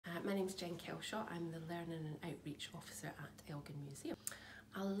name's Jen Kelshaw. I'm the Learning and Outreach Officer at Elgin Museum.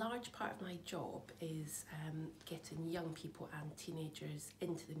 A large part of my job is getting young people and teenagers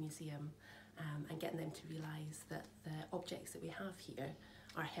into the museum and getting them to realise that the objects that we have here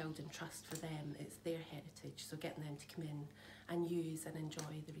are held in trust for them. It's their heritage, so getting them to come in and use and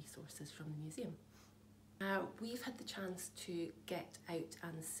enjoy the resources from the museum. We've had the chance to get out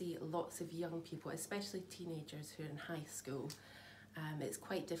and see lots of young people, especially teenagers who are in high school. It's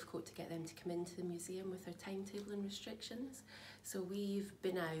quite difficult to get them to come into the museum with their timetable and restrictions. So we've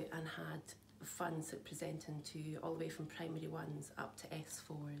been out and had funds presenting to all the way from primary ones up to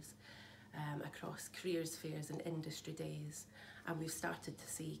S4s across careers fairs and industry days. And we've started to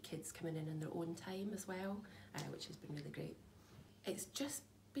see kids coming in their own time as well, which has been really great. It's just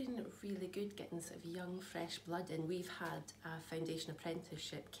been really good getting sort of young, fresh blood in. We've had a foundation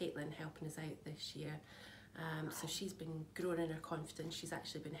apprenticeship, Caitlin, helping us out this year. So she's been growing in her confidence. She's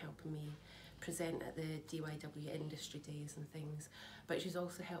actually been helping me present at the DYW industry days and things, but she's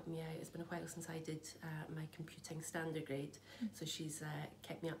also helped me out. It's been a while since I did my computing standard grade, so she's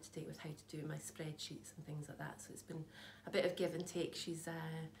kept me up to date with how to do my spreadsheets and things like that. So it's been a bit of give and take. She's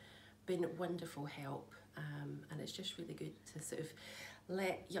been wonderful help, and it's just really good to sort of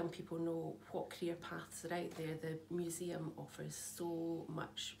let young people know what career paths are out there. The museum offers so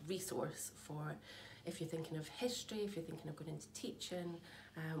much resource for if you're thinking of history, if you're thinking of going into teaching.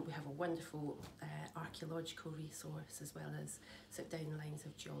 We have a wonderful archaeological resource, as well as sort of down the lines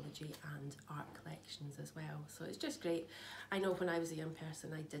of geology and art collections as well. So it's just great. I know when I was a young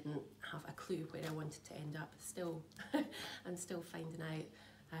person I didn't have a clue where I wanted to end up. Still, I'm still finding out.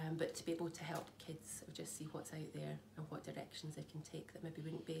 But to be able to help kids just see what's out there and what directions they can take that maybe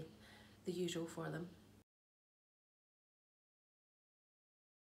wouldn't be the usual for them.